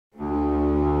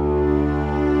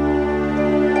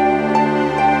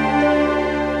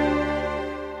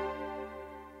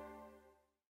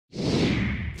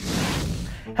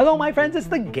Hello my friends, it's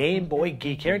the Game Boy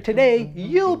Geek here, and today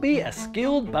you'll be a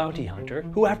skilled bounty hunter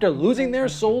who, after losing their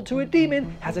soul to a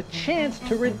demon, has a chance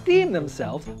to redeem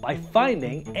themselves by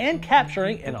finding and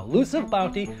capturing an elusive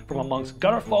bounty from amongst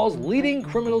Gutterfall's leading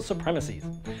criminal supremacies.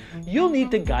 You'll need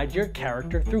to guide your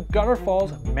character through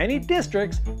Gutterfall's many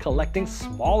districts, collecting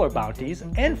smaller bounties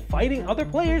and fighting other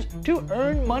players to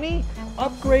earn money,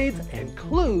 upgrades, and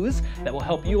clues that will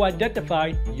help you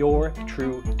identify your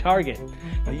true target.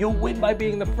 Now, you'll win by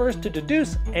being the first to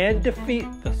deduce and defeat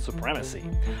the supremacy.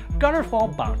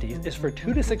 Gutterfall Bounties is for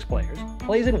 2 to 6 players,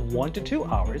 plays in 1 to 2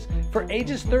 hours, for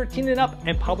ages 13 and up,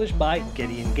 and published by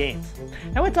Gideon Games.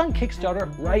 Now it's on Kickstarter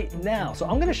right now, so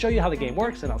I'm going to show you how the game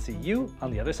works, and I'll see you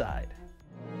on the other side.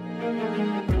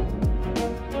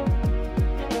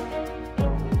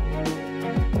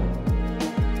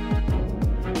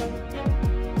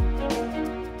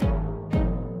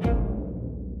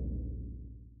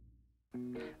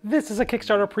 This is a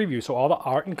Kickstarter preview, so all the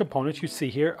art and components you see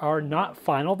here are not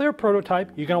final, they're a prototype.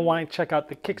 You're going to want to check out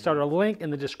the Kickstarter link in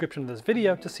the description of this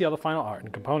video to see all the final art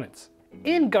and components.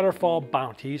 In Gutterfall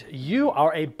Bounties, you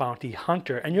are a bounty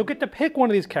hunter, and you'll get to pick one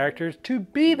of these characters to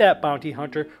be that bounty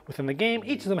hunter within the game.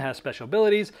 Each of them has special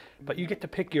abilities, but you get to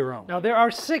pick your own. Now, there are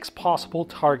 6 possible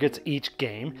targets each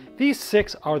game. These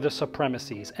 6 are the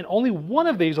supremacies, and only one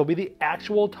of these will be the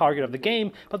actual target of the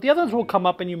game, but the others will come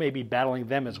up and you may be battling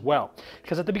them as well.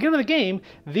 Because at the beginning of the game,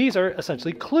 these are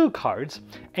essentially clue cards,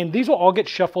 and these will all get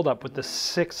shuffled up with the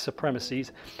 6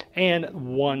 supremacies and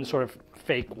one sort of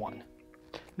fake one.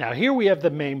 Now here we have the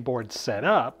main board set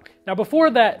up. Now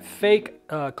before that fake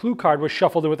clue card was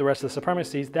shuffled in with the rest of the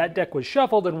supremacies, that deck was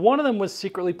shuffled and one of them was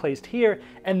secretly placed here,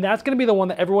 and that's going to be the one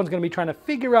that everyone's going to be trying to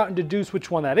figure out and deduce which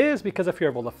one that is, because if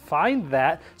you're able to find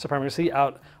that supremacy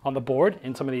out on the board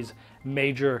in some of these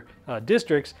major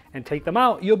districts and take them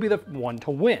out, you'll be the one to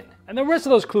win. And the rest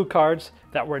of those clue cards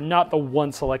that were not the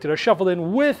one selected are shuffled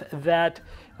in with that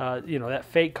that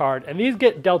fake card, and these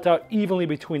get dealt out evenly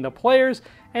between the players,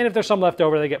 and if there's some left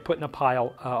over, they get put in a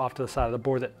pile off to the side of the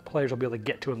board that players will be able to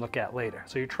get to and look at later.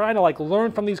 So you're trying to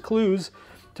learn from these clues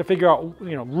to figure out,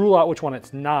 rule out which one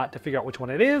it's not, to figure out which one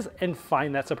it is, and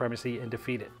find that supremacy and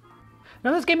defeat it.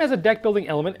 Now this game has a deck building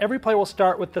element. Every player will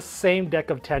start with the same deck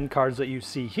of 10 cards that you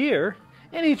see here,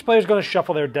 and each player is going to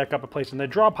shuffle their deck up a place in the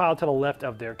draw pile to the left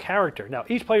of their character. Now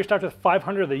each player starts with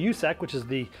 500 of the USEC, which is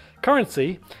the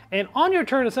currency, and on your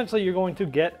turn essentially you're going to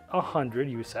get 100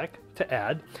 USEC to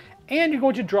add, and you're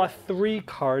going to draw 3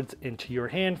 cards into your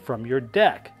hand from your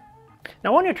deck.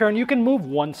 Now on your turn you can move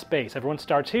 1 space. Everyone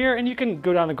starts here and you can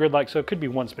go down the grid so it could be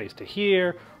 1 space to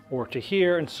here or to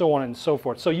here and so on and so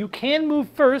forth. So you can move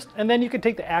first and then you can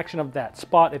take the action of that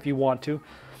spot if you want to.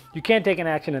 You can't take an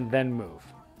action and then move.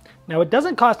 Now it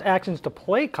doesn't cost actions to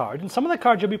play cards, and some of the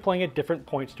cards you'll be playing at different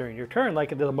points during your turn,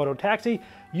 like in the Moto Taxi.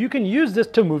 You can use this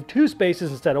to move 2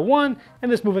 spaces instead of 1,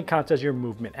 and this movement counts as your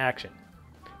movement action.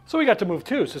 So we got to move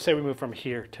 2, so say we move from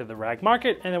here to the rag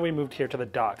market, and then we moved here to the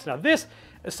docks. Now this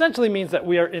essentially means that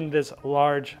we are in this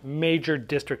large major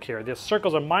district here. The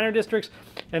circles are minor districts,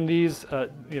 and these the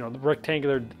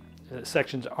rectangular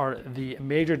sections are the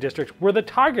major districts where the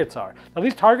targets are. Now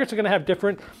these targets are going to have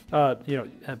different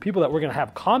people that we're going to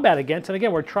have combat against, and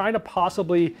again we're trying to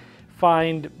possibly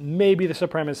find maybe the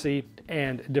supremacy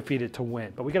and defeat it to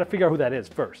win, but we got to figure out who that is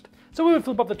first. So we would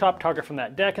flip up the top target from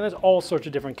that deck, and there's all sorts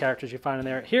of different characters you find in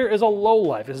there. Here is a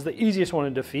lowlife. This is the easiest one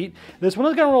to defeat. This one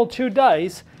is going to roll 2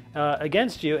 dice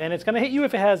against you, and it's going to hit you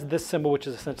if it has this symbol, which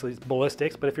is essentially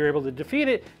ballistics, but if you're able to defeat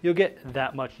it, you'll get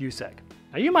that much USEC.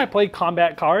 Now you might play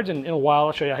combat cards, and in a while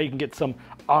I'll show you how you can get some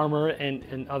armor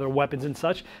and other weapons and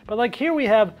such, but like here we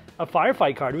have a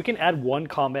firefight card. We can add 1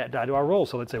 combat die to our roll,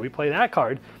 so let's say we play that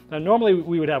card. Now normally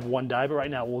we would have 1 die, but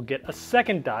right now we'll get a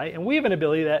 2nd die, and we have an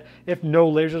ability that if no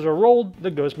lasers are rolled,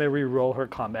 the ghost may re-roll her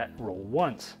combat roll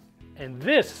once. And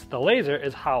this, the laser,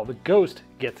 is how the ghost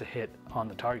gets a hit on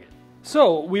the target.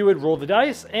 So we would roll the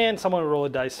dice, and someone would roll a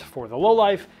dice for the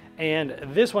lowlife, and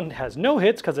this one has no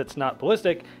hits because it's not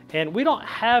ballistic, and we don't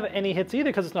have any hits either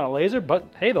because it's not a laser, but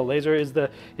hey, the laser is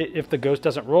if the ghost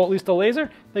doesn't roll at least a laser,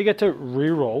 they get to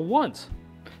re-roll once.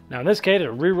 Now in this case,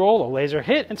 a re-roll, a laser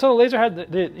hit, and so the laser had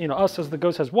us as the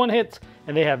ghost has 1 hit,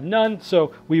 and they have none,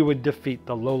 so we would defeat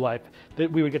the lowlife.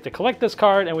 We would get to collect this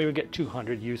card, and we would get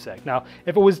 200 USEC. Now,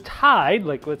 if it was tied,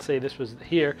 like let's say this was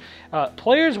here,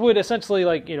 players would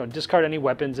essentially discard any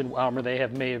weapons and armor they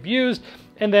may have used,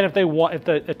 and then if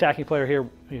the attacking player here,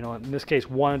 in this case,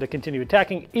 wanted to continue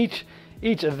attacking,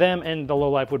 each of them and the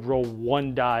lowlife would roll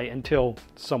 1 die until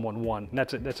someone won. And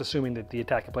that's assuming that the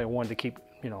attacking player wanted to keep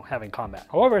having combat.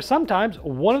 However, sometimes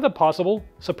one of the possible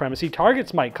supremacy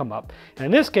targets might come up. And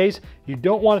in this case, you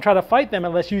don't want to try to fight them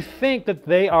unless you think that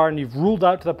they are, and you've ruled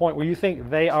out to the point where you think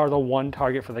they are the one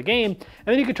target for the game. And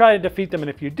then you can try to defeat them. And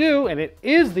if you do, and it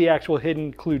is the actual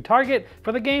hidden clued target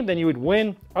for the game, then you would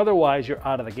win. Otherwise, you're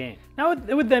out of the game. Now,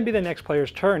 it would then be the next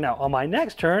player's turn. Now, on my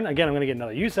next turn, again, I'm going to get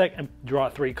another USEC and draw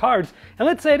 3 cards. And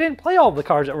let's say I didn't play all of the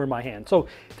cards that were in my hand. So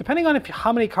depending on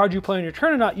how many cards you play on your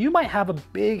turn or not, you might have a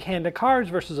big hand of cards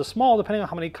versus a small, depending on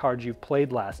how many cards you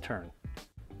played last turn.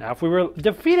 Now, if we were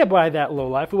defeated by that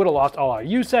lowlife, we would have lost all our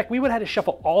USEC. We would have had to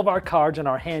shuffle all of our cards in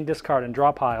our hand, discard, and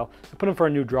draw pile and put them for a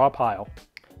new draw pile.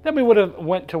 Then we would have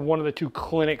went to one of the 2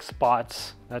 clinic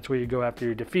spots. That's where you go after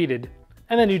you're defeated.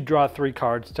 And then you draw 3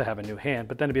 cards to have a new hand,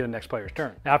 but then it'd be the next player's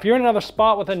turn. Now, if you're in another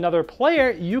spot with another player,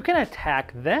 you can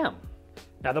attack them.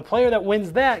 Now, the player that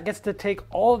wins that gets to take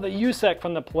all of the USEC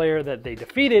from the player that they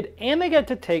defeated, and they get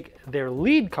to take their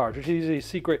lead cards, which are usually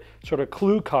secret sort of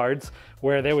clue cards,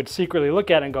 where they would secretly look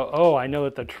at it and go, oh, I know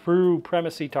that the true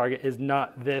primacy target is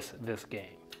not this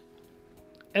game.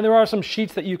 And there are some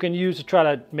sheets that you can use to try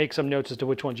to make some notes as to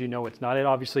which ones you know it's not it.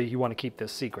 Obviously, you want to keep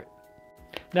this secret.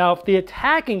 Now, if the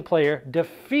attacking player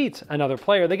defeats another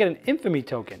player, they get an infamy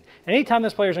token. Anytime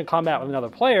this player is in combat with another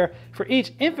player, for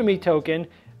each infamy token,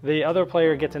 the other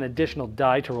player gets an additional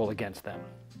die to roll against them.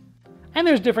 And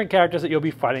there's different characters that you'll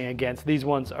be fighting against. These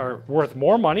ones are worth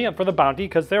more money for the bounty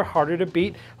because they're harder to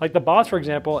beat. Like the boss, for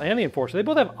example, and the enforcer, they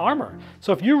both have armor.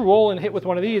 So if you roll and hit with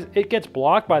one of these, it gets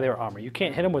blocked by their armor. You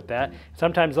can't hit them with that.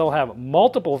 Sometimes they'll have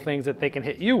multiple things that they can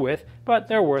hit you with, but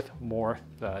they're worth more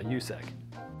USEC.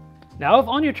 Now, if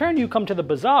on your turn you come to the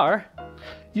bazaar,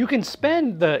 you can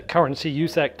spend the currency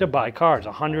USEC to buy cards,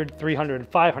 100, 300,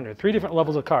 500, 3 different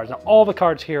levels of cards. Now, all the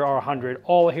cards here are 100,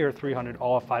 all here are 300,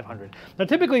 all are 500. Now,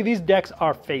 typically these decks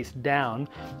are face down.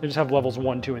 They just have levels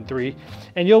 1, 2, and 3.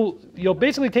 And you'll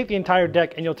basically take the entire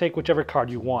deck and you'll take whichever card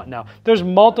you want. Now, there's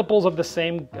multiples of the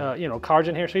same cards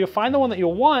in here, so you'll find the one that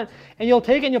you'll want and you'll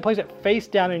take it and you'll place it face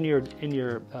down in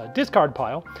your discard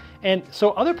pile. And so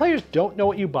other players don't know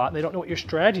what you bought, and they don't know what your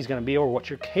strategy is going to be or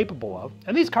what you're capable of.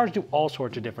 And these cards do all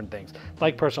sorts of different things.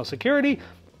 Like personal security,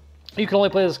 you can only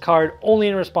play this card only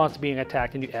in response to being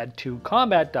attacked, and you add 2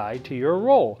 combat die to your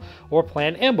roll. Or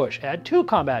planned ambush, add 2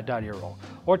 combat die to your roll.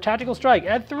 Or tactical strike,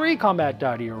 add 3 combat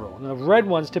die to your roll. And the red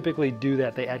ones typically do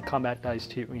that. They add combat dice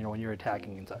to when you're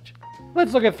attacking and such.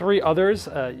 Let's look at 3 others.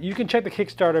 You can check the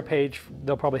Kickstarter page.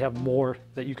 They'll probably have more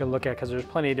that you can look at because there's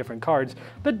plenty of different cards.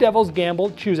 The Devil's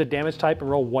Gamble, choose a damage type and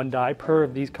roll 1 die per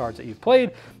of these cards that you've played.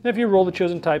 And if you roll the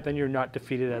chosen type, then you're not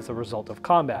defeated as a result of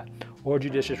combat. Or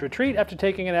Judicious Retreat, after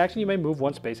taking an action, you may move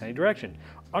 1 space in any direction.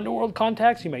 Underworld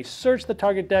Contacts, you may search the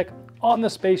target deck on the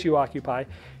space you occupy.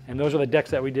 And those are the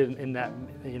decks that we did in that,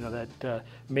 that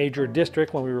major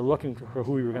district when we were looking for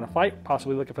who we were going to fight,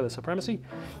 possibly looking for the supremacy.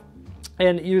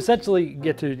 And you essentially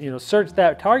get to, search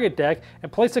that target deck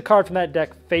and place a card from that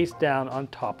deck face down on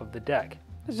top of the deck.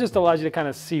 This just allows you to kind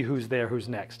of see who's there, who's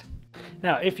next.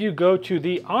 Now, if you go to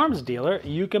the arms dealer,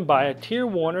 you can buy a tier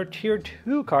 1 or tier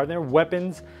 2 card. They're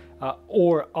weapons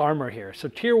or armor here. So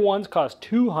tier 1s cost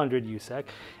 200 USEC,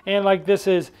 and like this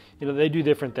is, they do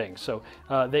different things. So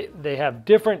they have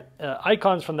different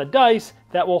icons from the dice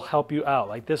that will help you out.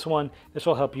 Like this one, this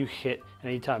will help you hit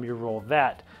anytime you roll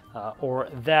that, or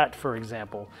that, for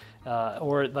example.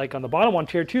 Or like on the bottom one,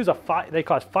 tier 2s, they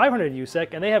cost 500 USEC,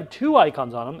 and they have 2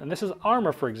 icons on them. And this is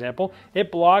armor, for example.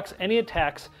 It blocks any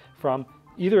attacks from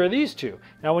either of these 2.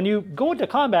 Now, when you go into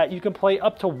combat, you can play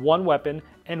up to 1 weapon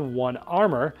and 1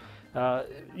 armor,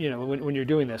 when you're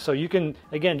doing this. So you can,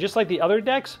 again, just like the other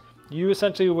decks, you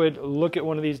essentially would look at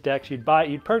one of these decks, you'd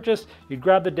purchase, you'd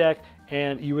grab the deck,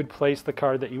 and you would place the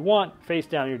card that you want face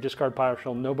down in your discard pile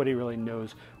so nobody really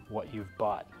knows what you've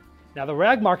bought. Now, the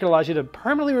rag market allows you to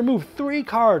permanently remove 3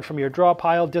 cards from your draw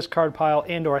pile, discard pile,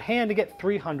 and or hand to get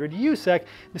 300 USEC.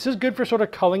 This is good for sort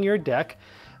of culling your deck.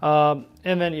 And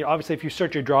then obviously if you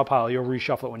search your draw pile, you'll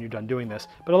reshuffle it when you're done doing this.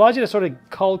 But it allows you to sort of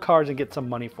cull cards and get some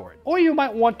money for it. Or you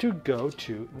might want to go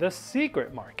to the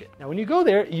secret market. Now, when you go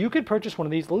there, you could purchase one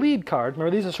of these lead cards.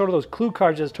 Remember, these are sort of those clue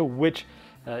cards as to which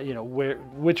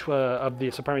of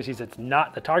the supremacies it's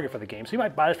not the target for the game. So you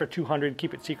might buy this for 200,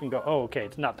 keep it secret, and go, oh, okay,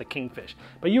 it's not the kingfish.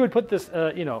 But you would put this,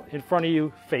 in front of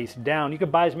you, face down. You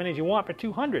could buy as many as you want for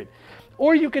 200.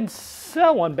 Or you can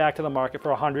sell one back to the market for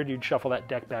 100. You'd shuffle that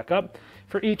deck back up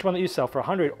for each one that you sell for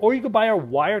 100. Or you could buy a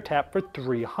wiretap for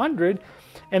 300.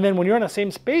 And then when you're in the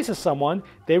same space as someone,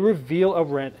 they reveal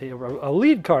a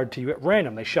lead card to you at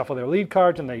random. They shuffle their lead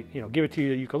cards and they give it to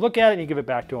you. You can look at it and you give it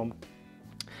back to them.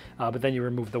 but then you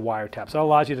remove the wiretap. So it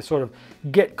allows you to sort of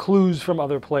get clues from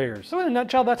other players. So in a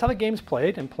nutshell, that's how the game's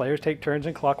played, and players take turns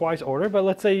in clockwise order. But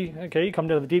let's say, okay, you come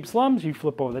to the deep slums, you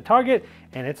flip over the target,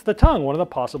 and it's the tongue, one of the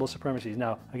possible supremacies.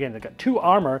 Now, again, they've got 2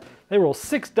 armor, they roll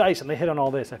 6 dice and they hit on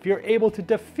all this. If you're able to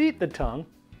defeat the tongue,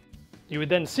 you would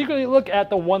then secretly look at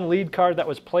the 1 lead card that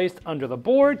was placed under the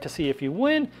board to see if you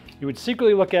win. You would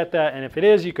secretly look at that, and if it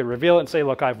is, you could reveal it and say,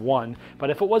 look, I've won. But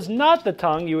if it was not the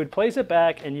tongue, you would place it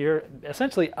back and you're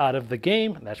essentially out of the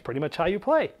game. And that's pretty much how you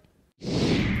play.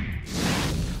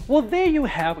 Well, there you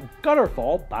have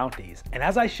Gutterfall bounties, and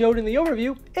as I showed in the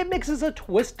overview, it mixes a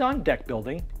twist on deck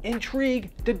building,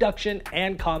 intrigue, deduction,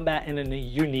 and combat in a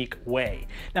unique way.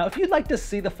 Now, if you'd like to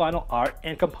see the final art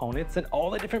and components and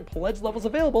all the different pledge levels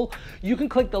available, you can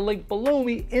click the link below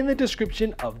me in the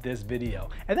description of this video.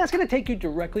 And that's going to take you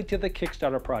directly to the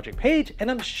Kickstarter project page, and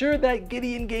I'm sure that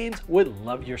Gideon Games would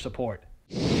love your support.